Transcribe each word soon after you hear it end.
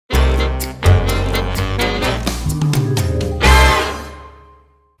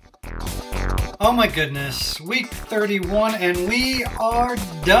Oh my goodness, week 31 and we are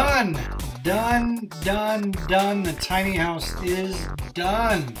done. Done. The tiny house is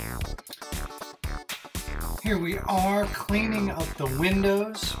done. Here we are cleaning up the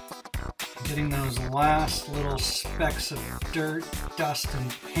windows, getting those last little specks of dirt, dust,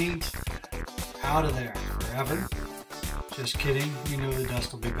 and paint out of there forever. Just kidding, we know the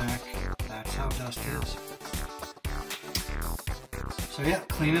dust will be back. That's how dust is. So yeah,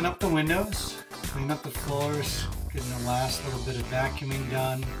 cleaning up the windows, cleaning up the floors, getting the last little bit of vacuuming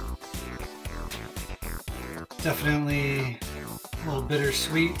done. Definitely a little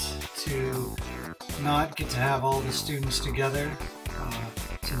bittersweet to not get to have all the students together,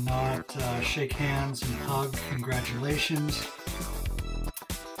 to not shake hands and hug. Congratulations.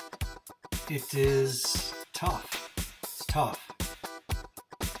 It is tough. It's tough.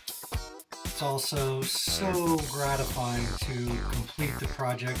 It's also so gratifying to complete the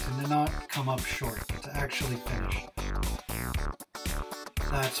project and to not come up short, to actually finish.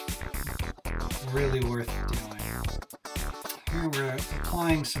 That's really worth doing. Here we're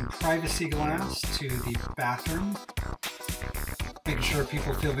applying some privacy glass to the bathroom, making sure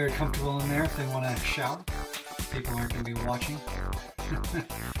people feel very comfortable in there if they want to shower. People aren't going to be watching.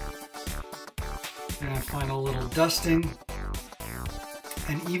 And a final little dusting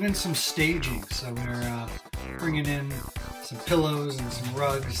and even some staging. So we're bringing in some pillows and some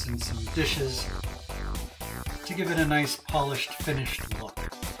rugs and some dishes to give it a nice polished, finished look.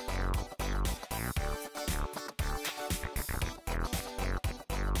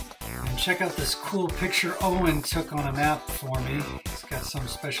 And check out this cool picture Owen took on an app for me. He's got some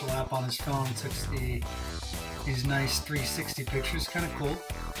special app on his phone. Took these nice 360 pictures, kind of cool.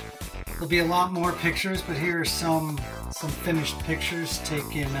 There'll be a lot more pictures, but here are some finished pictures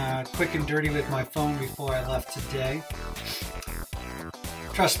taken quick and dirty with my phone before I left today.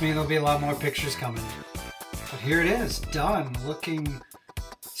 Trust me, there'll be a lot more pictures coming. But here it is, done. Looking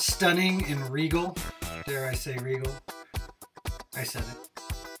stunning and regal. Dare I say regal? I said it.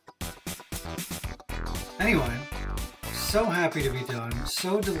 Anyway, so happy to be done.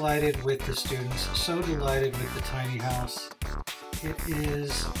 So delighted with the students. So delighted with the tiny house. It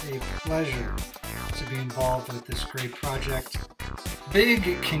is a pleasure to be involved with this great project.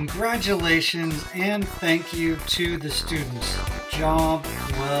 Big congratulations and thank you to the students. Job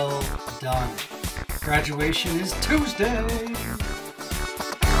well done. Graduation is Tuesday.